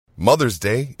Mother's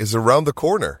Day is around the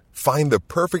corner. Find the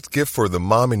perfect gift for the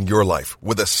mom in your life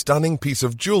with a stunning piece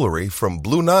of jewelry from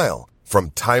Blue Nile.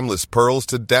 From timeless pearls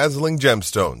to dazzling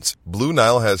gemstones, Blue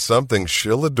Nile has something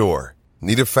she'll adore.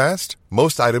 Need it fast?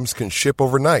 Most items can ship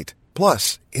overnight.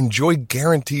 Plus, enjoy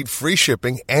guaranteed free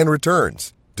shipping and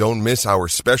returns. Don't miss our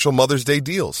special Mother's Day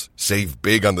deals. Save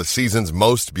big on the season's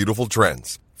most beautiful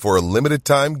trends. For a limited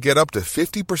time, get up to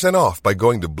 50% off by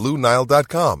going to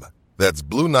BlueNile.com. That's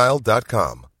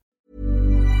BlueNile.com.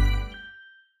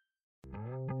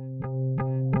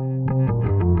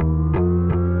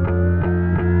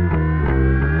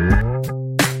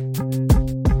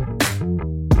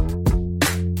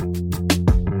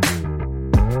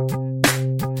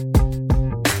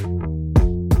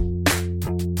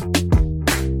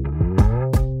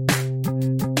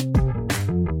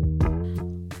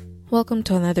 Welcome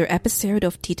to another episode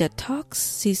of Tita Talks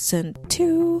Season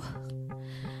 2.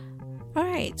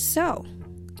 Alright, so,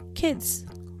 kids,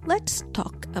 let's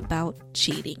talk about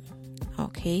cheating.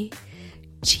 Okay?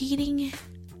 Cheating,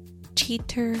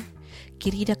 cheater,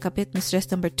 Kirida Kabit, Mistress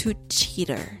number 2,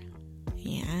 cheater.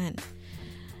 Yan.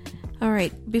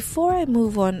 Alright, before I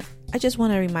move on, I just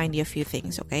want to remind you a few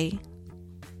things, okay?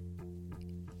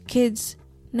 Kids,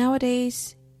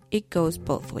 nowadays, it goes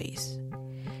both ways.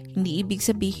 Hindi ibig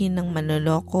sabihin ng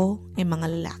manloloko ay mga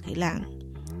lalaki lang.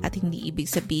 At hindi ibig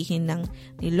sabihin ng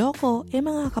niloko ay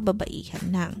mga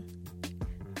kababaihan lang.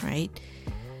 Right?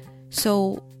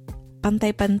 So,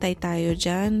 pantay-pantay tayo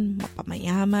dyan.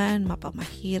 Mapamayaman,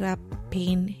 mapamahirap.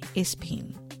 Pain is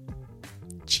pain.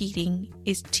 Cheating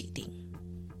is cheating.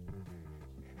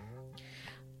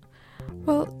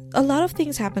 Well, a lot of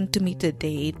things happened to me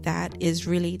today that is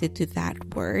related to that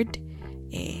word.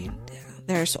 And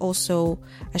there's also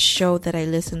a show that I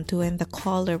listened to, and the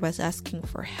caller was asking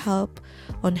for help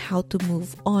on how to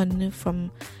move on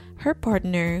from her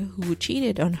partner who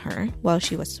cheated on her while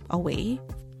she was away.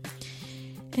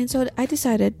 And so I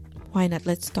decided, why not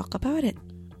let's talk about it?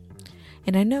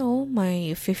 And I know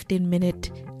my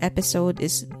 15-minute episode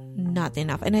is not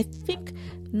enough. And I think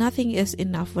nothing is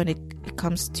enough when it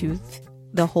comes to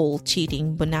the whole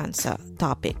cheating bonanza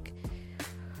topic.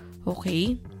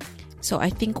 Okay? So,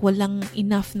 I think walang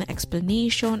enough na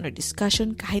explanation or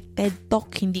discussion. Kahit TED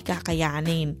Talk, hindi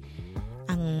kakayanin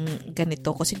ang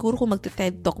ganito. Kasi siguro kung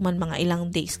magte-TED Talk man mga ilang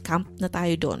days, camp na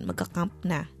tayo doon. Magka-camp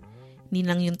na. Hindi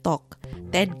lang yung talk.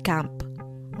 TED Camp.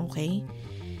 Okay?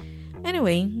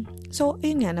 Anyway, so,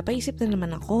 yun nga, napaisip na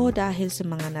naman ako dahil sa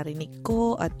mga narinig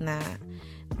ko at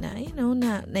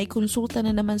naikonsulta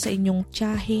na naman sa inyong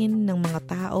tiyahin ng mga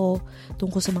tao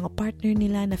tungkol sa mga partner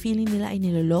nila na feeling nila ay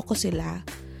niloloko sila.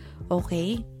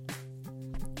 Okay?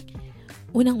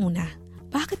 Unang-una,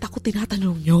 bakit ako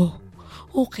tinatanong nyo?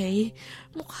 Okay?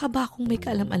 Mukha ba akong may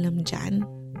kaalam-alam dyan?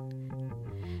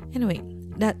 Anyway,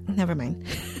 never mind.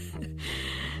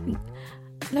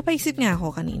 Napaisip nga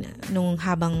ako kanina, nung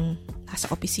habang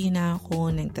nasa opisina ako,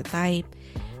 nagtatype,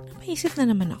 napaisip na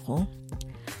naman ako,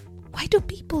 why do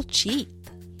people cheat?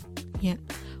 Yeah.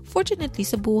 Fortunately,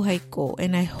 sa buhay ko,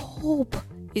 and I hope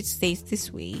it stays this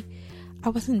way,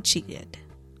 I wasn't cheated.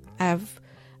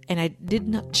 And I did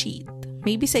not cheat.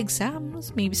 Maybe sa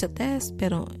exams, maybe sa test,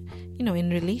 pero, in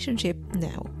relationship,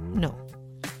 no.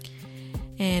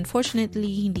 And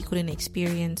fortunately, hindi ko rin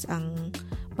na-experience ang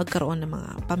magkaroon ng mga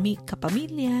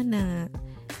kapamilya na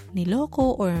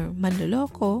niloko or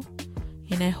manloloko.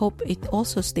 And I hope it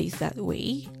also stays that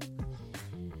way.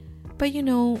 But,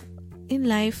 in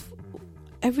life,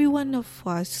 every one of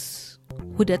us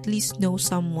would at least know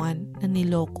someone na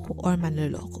niloko or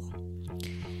manloloko.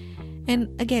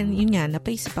 And again, yun nga,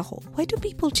 napaisip ako, why do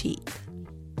people cheat?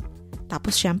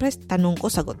 Tapos syempre, tanong ko,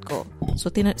 sagot ko.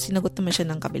 So, sinagot naman siya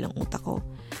ng kabilang utak ko.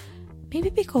 Maybe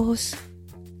because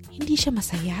hindi siya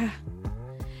masaya.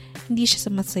 Hindi siya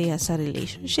masaya sa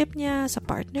relationship niya, sa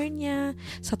partner niya,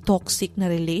 sa toxic na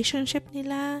relationship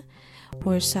nila,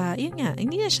 or sa, yun nga,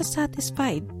 hindi na siya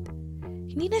satisfied.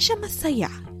 Hindi na siya masaya.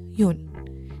 Yun.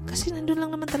 Kasi nandun lang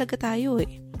naman talaga tayo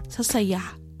sa saya.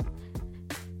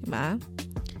 Diba?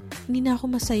 Hindi na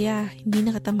ako masaya, hindi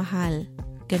na kita mahal.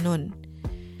 Ganon.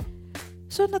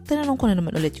 So, tinanong ko na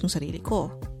naman ulit yung sarili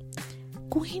ko.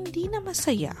 Kung hindi na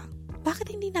masaya,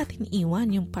 bakit hindi natin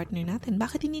iwan yung partner natin?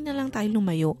 Bakit hindi na lang tayo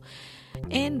lumayo?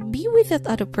 And be with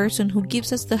that other person who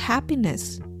gives us the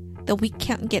happiness that we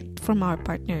can't get from our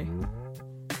partner.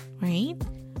 Right?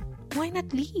 Why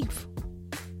not leave?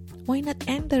 Why not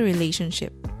end the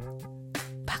relationship?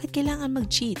 Bakit kailangan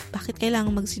mag-cheat? Bakit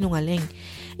kailangan magsinungaling?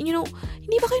 And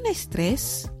hindi ba kayo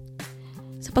na-stress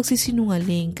sa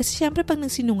pagsisinungaling? Kasi syempre pag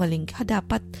nagsinungaling ka,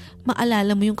 dapat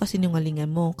maalala mo yung kasinungalingan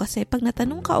mo. Kasi pag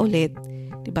natanong ka ulit,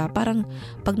 Diba? Parang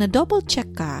pag na-double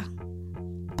check ka,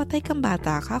 patay kang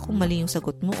bata ka kung mali yung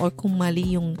sagot mo or kung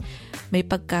mali yung may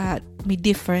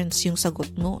difference yung sagot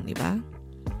mo, diba?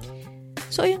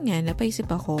 So, ayun nga, napaisip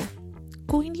ako,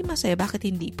 kung hindi masaya, bakit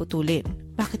hindi putulin?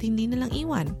 Bakit hindi nalang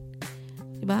iwan?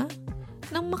 Diba?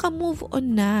 Nang maka-move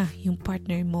on na yung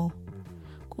partner mo,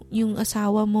 yung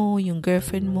asawa mo, yung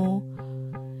girlfriend mo,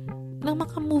 nang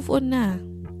maka-move on na,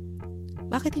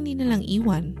 bakit hindi nalang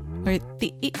iwan? Or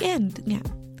i-end nga.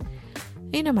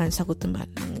 Ayun naman, sagot naman,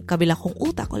 ng kabila kong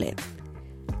utak ulit.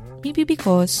 Maybe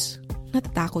because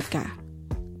natatakot ka.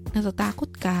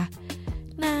 Natatakot ka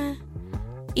na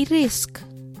i-risk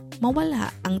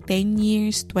mawala ang 10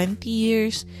 years, 20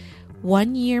 years,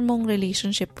 1 year mong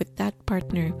relationship with that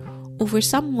partner over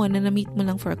someone na na-meet mo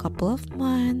lang for a couple of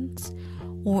months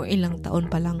or ilang taon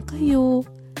pa lang kayo.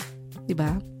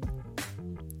 Diba?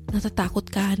 Natatakot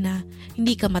ka na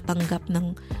hindi ka matanggap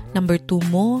ng number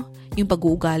 2 mo, yung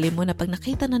pag-uugali mo na pag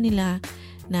nakita na nila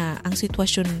na ang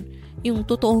sitwasyon, yung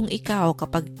totoong ikaw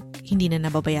kapag hindi na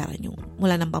nababayaran yung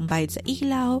wala nang pambayad sa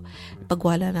ilaw, pag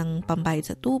wala nang pambayad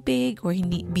sa tubig, or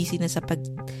hindi busy na sa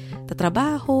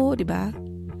pagtatrabaho, di ba?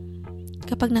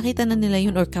 Kapag nakita na nila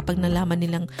yun or kapag nalaman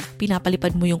nilang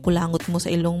pinapalipad mo yung kulangot mo sa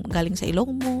ilong, galing sa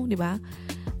ilong mo, di ba?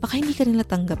 Baka hindi ka nila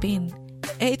tanggapin.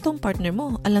 Itong partner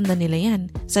mo, alam na nila yan.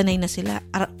 Sanay na sila.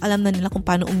 Alam na nila kung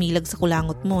paano umilag sa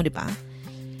kulangot mo, di ba?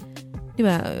 Di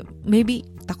ba? Maybe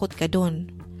takot ka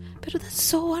doon. Pero that's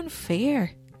so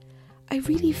unfair. I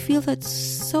really feel that's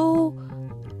so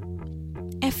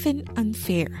effing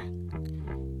unfair.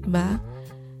 Diba?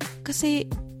 Kasi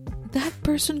that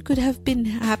person could have been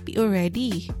happy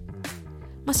already.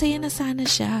 Masaya na sana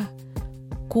siya.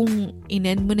 Kung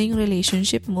in-end mo na yung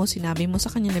relationship mo, sinabi mo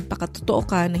sa kanya, nagpakatotoo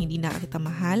ka na hindi na kita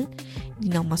mahal, hindi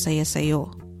na masaya sa'yo.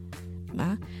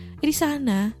 Diba? Edi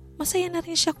sana, masaya na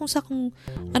rin siya kung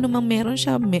ano mang meron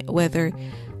siya, whether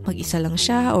mag-isa lang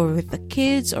siya or with the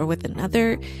kids or with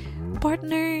another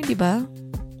partner, di ba?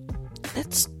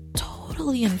 That's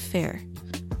totally unfair.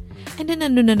 And then,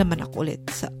 ano na naman ako ulit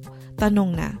sa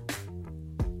tanong na,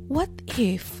 what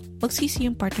if magsisi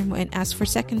yung partner mo and ask for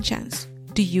second chance?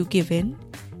 Do you give in?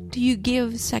 Do you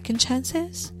give second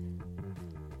chances?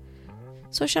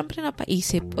 So, syempre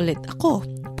napaisip ulit ako.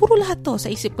 Puro lahat to, sa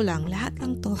isip ko lang. Lahat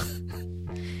lang to.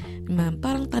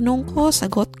 Parang tanong ko,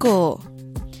 sagot ko.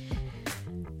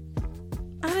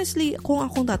 Honestly, kung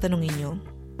akong tatanungin nyo,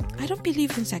 I don't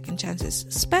believe in second chances,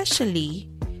 especially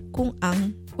kung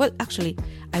actually,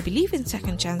 I believe in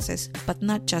second chances, but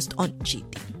not just on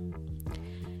cheating.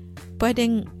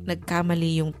 Pwedeng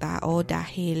nagkamali yung tao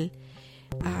dahil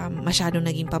masyadong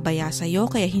naging pabaya sa'yo,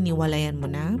 kaya hiniwalayan mo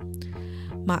na.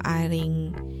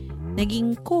 Maaring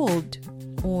naging cold,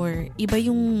 or iba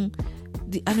yung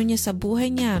niya sa buhay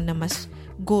niya na mas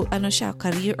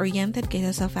career-oriented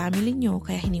kaysa sa family niyo,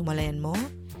 kaya hiniwalayan mo.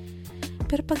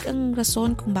 Pero pag ang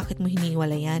rason kung bakit mo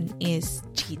hiniwalayan is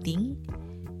cheating,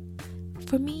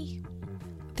 for me,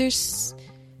 there's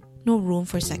no room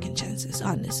for second chances,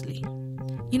 honestly.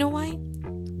 You know why?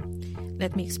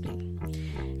 Let me explain.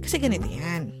 Kasi ganito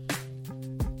yan.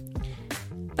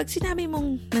 Pag sinabi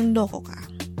mong nanloko ka,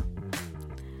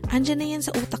 andyan na yan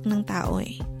sa utak ng tao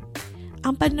eh.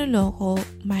 Ang panloloko,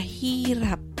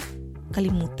 mahirap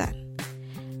kalimutan.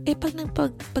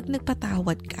 Pag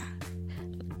nagpatawad ka,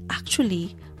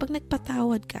 actually, pag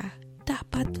nagpatawad ka,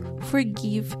 dapat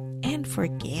forgive and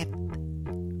forget.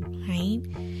 Right?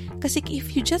 Kasi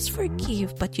if you just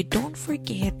forgive but you don't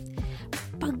forget,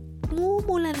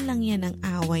 pagmumulan lang yan ang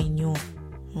away nyo.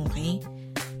 Okay?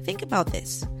 Think about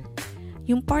this.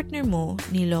 Yung partner mo,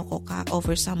 niloko ka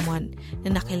over someone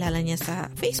na nakilala niya sa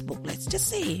Facebook. Let's just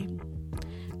say,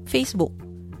 Facebook.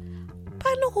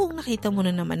 Paano kung nakita mo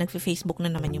na naman, nagfe-Facebook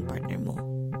na naman yung partner mo?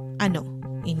 Ano?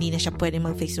 Hindi na siya pwede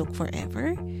mag-Facebook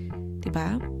forever?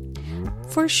 Diba?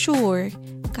 For sure,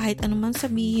 kahit anuman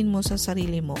sabihin mo sa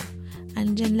sarili mo,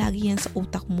 andyan lagi yan sa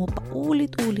utak mo,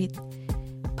 paulit-ulit.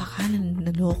 Baka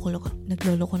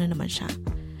nagloloko na naman siya.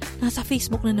 Nasa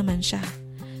Facebook na naman siya.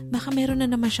 Baka meron na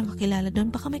naman siyang kakilala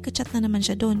doon. Baka may kachat na naman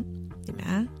siya doon.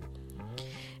 Diba?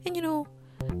 And you know,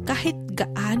 kahit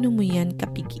gaano mo yan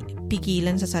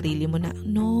pigilan sa sarili mo na,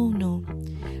 no.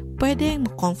 Pwede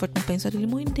mag-comfort mo pa yung sarili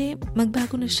mo. Hindi,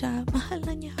 magbago na siya. Mahal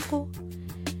na niya ako.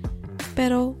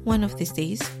 Pero one of these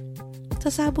days,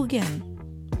 sasabog yan.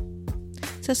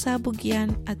 Sasabog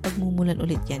yan at pagmumulan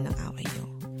ulit yan ng away nyo.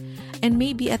 And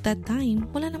maybe at that time,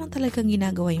 wala naman talagang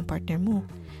ginagawa yung partner mo.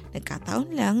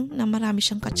 Nagkataon lang na marami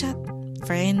siyang kachat.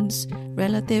 Friends,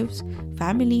 relatives,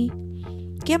 family.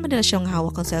 Kaya madalas siyang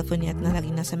hawak ang cellphone niya at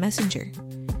nalaging nasa messenger.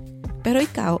 Pero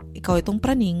ikaw itong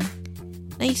praning,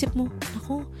 naisip mo,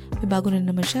 ako, may bago na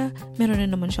naman siya, meron na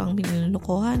naman siyang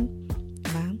binilulukohan.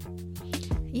 Diba?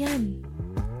 Yan.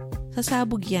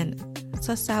 Sasabog yan.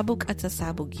 Sasabog at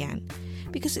sasabog yan.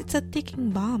 Because it's a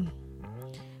ticking bomb.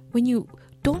 When you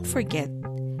don't forget,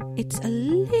 it's a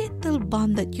little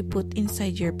bomb that you put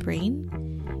inside your brain,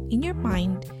 in your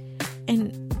mind,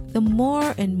 and the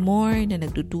more and more na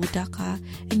nagdududa ka,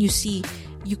 and you see,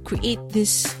 you create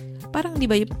this, parang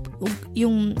di ba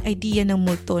yung idea ng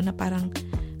multo na parang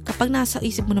kapag nasa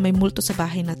isip mo na may multo sa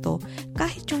bahay na to,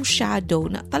 kahit yung shadow,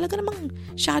 na talaga namang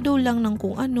shadow lang ng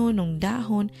kung ano, ng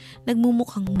dahon,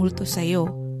 nagmumukhang multo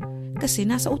sa'yo. Kasi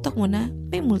nasa utak mo na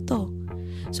may multo.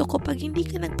 So kapag hindi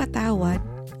ka nagpatawad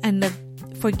and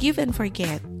forgive and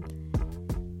forget,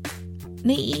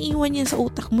 naiiwan yan sa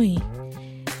utak mo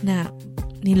na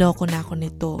niloko na ako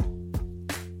nito.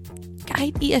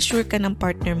 Kahit i-assure ka ng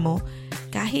partner mo,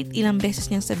 kahit ilang beses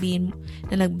niyang sabihin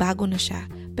na nagbago na siya,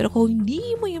 pero kung hindi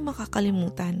mo yung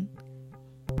makakalimutan,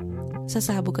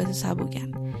 sasabog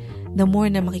yan. The more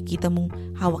na makikita mong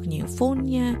hawak niya yung phone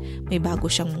niya, may bago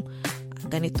siyang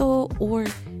ganito, or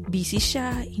busy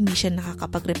siya, hindi siya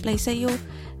nakakapag-reply sa'yo,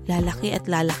 lalaki at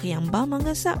lalaki ang bomb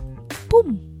hanggang sa,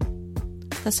 boom!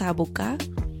 Sasabog ka.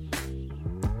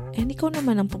 And ikaw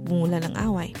naman ang pagmumula ng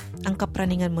away. Ang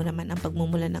kapraningan mo naman ang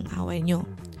pagmumula ng away nyo.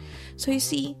 So you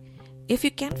see, if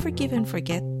you can't forgive and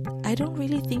forget, I don't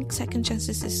really think second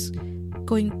chances is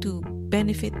going to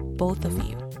benefit both of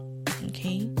you.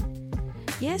 Okay?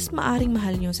 Yes, maaring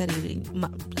mahal nyo sarili,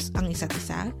 ang isa't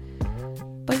isa.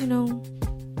 But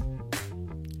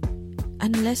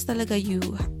unless talaga you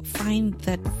find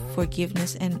that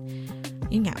forgiveness and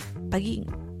yun nga,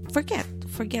 forget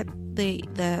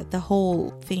the whole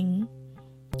thing,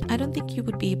 I don't think you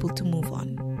would be able to move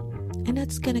on. And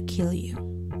that's gonna kill you.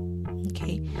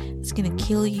 Okay? It's gonna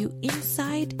kill you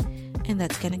inside, and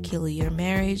that's gonna kill your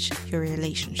marriage, your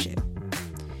relationship.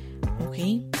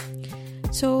 Okay?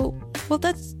 So, well,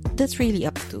 that's really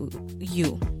up to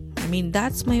you. I mean,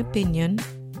 that's my opinion.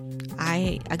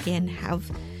 I, again, have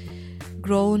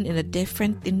grown in a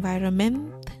different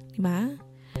environment. Diba?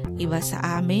 Iba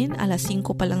sa amin,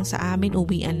 5:00 pa lang sa amin,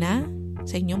 uwian na.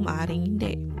 Sa inyo, maaring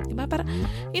hindi. Diba? Para,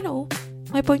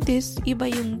 my point is, iba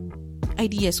yung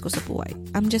ideas ko sa buhay.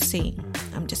 I'm just saying.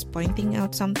 I'm just pointing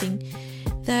out something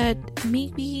that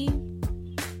maybe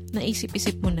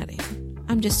naisip-isip mo na rin.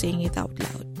 I'm just saying it out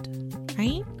loud.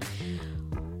 Right?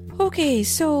 Okay,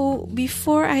 so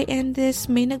before I end this,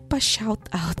 may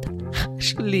nagpa-shout out.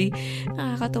 Actually,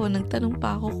 nakakatawa. Nagtanong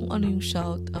pa ako kung ano yung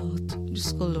shout out. Diyos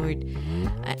ko, Lord.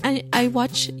 I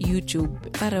watch YouTube,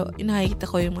 pero nakikita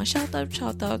ko yung mga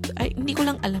shout out. Hindi ko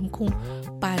lang alam kung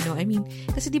paano. I mean,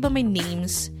 kasi di ba may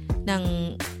names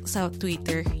ng sa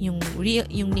Twitter, yung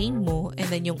name mo, and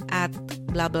then yung at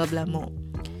blah blah blah mo.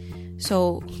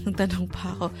 So, nagtanong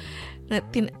pa ako.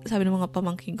 Sabi ng mga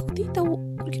pamangkin ko, Tita,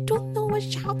 you don't know what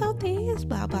shoutout is,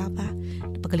 blah, blah, blah.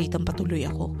 Napagalitan patuloy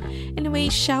ako.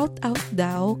 Anyway, shoutout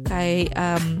daw kay,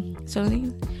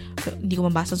 hindi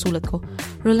ko mabasa ang sulat ko,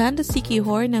 Rolando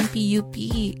Sikihor ng PUP.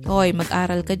 Hoy,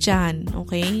 mag-aral ka dyan,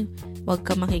 okay? Huwag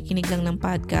ka makikinig lang ng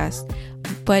podcast.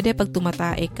 Pwede pag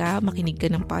tumatae ka, makinig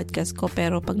ka ng podcast ko,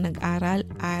 pero pag nag-aral,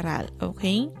 aral,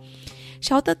 okay?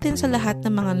 Shoutout din sa lahat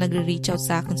ng mga nagre-reach out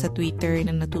sa akin sa Twitter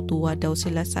na natutuwa daw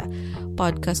sila sa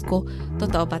podcast ko.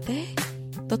 Totoo ba, te?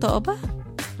 Totoo ba?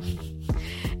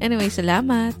 Anyway,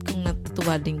 salamat kung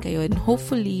natutuwa din kayo. And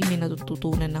hopefully, may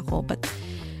natututunan ako. But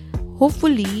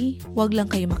hopefully, wag lang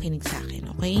kayo makinig sa akin,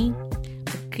 okay?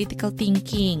 Critical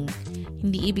thinking.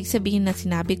 Hindi ibig sabihin na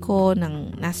sinabi ko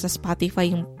nang nasa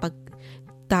Spotify yung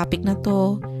topic na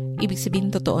to. Ibig sabihin,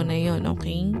 totoo na yun,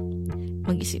 okay?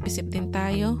 Mag-isip-isip din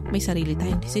tayo. May sarili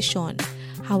tayong desisyon.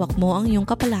 Hawak mo ang iyong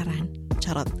kapalaran.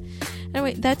 Charot.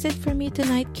 Anyway, that's it for me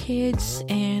tonight, kids.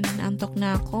 And antok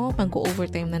na ako.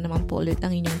 Mag-overtime na naman po ulit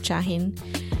ang inyong tiyahin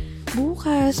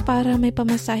bukas para may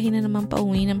pamasahin na naman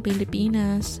pauwi ng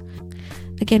Pilipinas.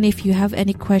 Again, if you have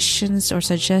any questions or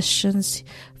suggestions,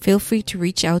 feel free to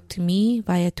reach out to me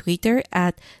via Twitter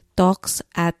at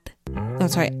TalksTita.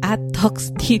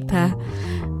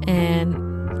 And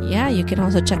yeah, you can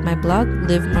also check my blog,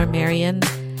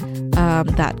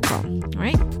 livemarmarian.com.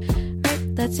 Alright,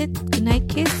 that's it. Good night,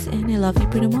 kids, and I love you,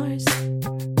 Bruno Mars.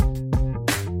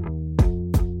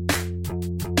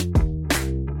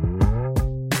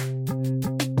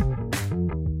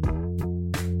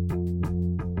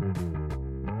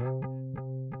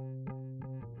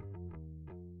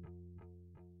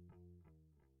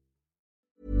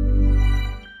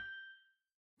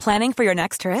 Planning for your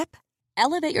next trip?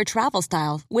 Elevate your travel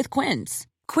style with Quince.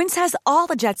 Quince has all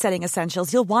the jet-setting essentials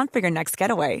you'll want for your next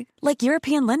getaway, like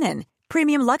European linen,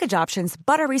 premium luggage options,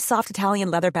 buttery soft Italian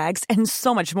leather bags, and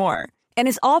so much more. And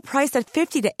is all priced at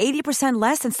 50 to 80%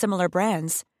 less than similar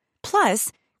brands.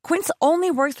 Plus, Quince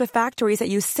only works with factories that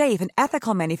use safe and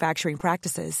ethical manufacturing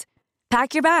practices.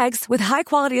 Pack your bags with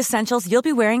high-quality essentials you'll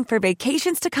be wearing for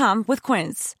vacations to come with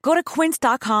Quince. Go to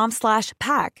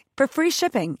quince.com/pack for free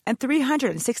shipping and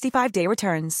 365-day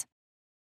returns.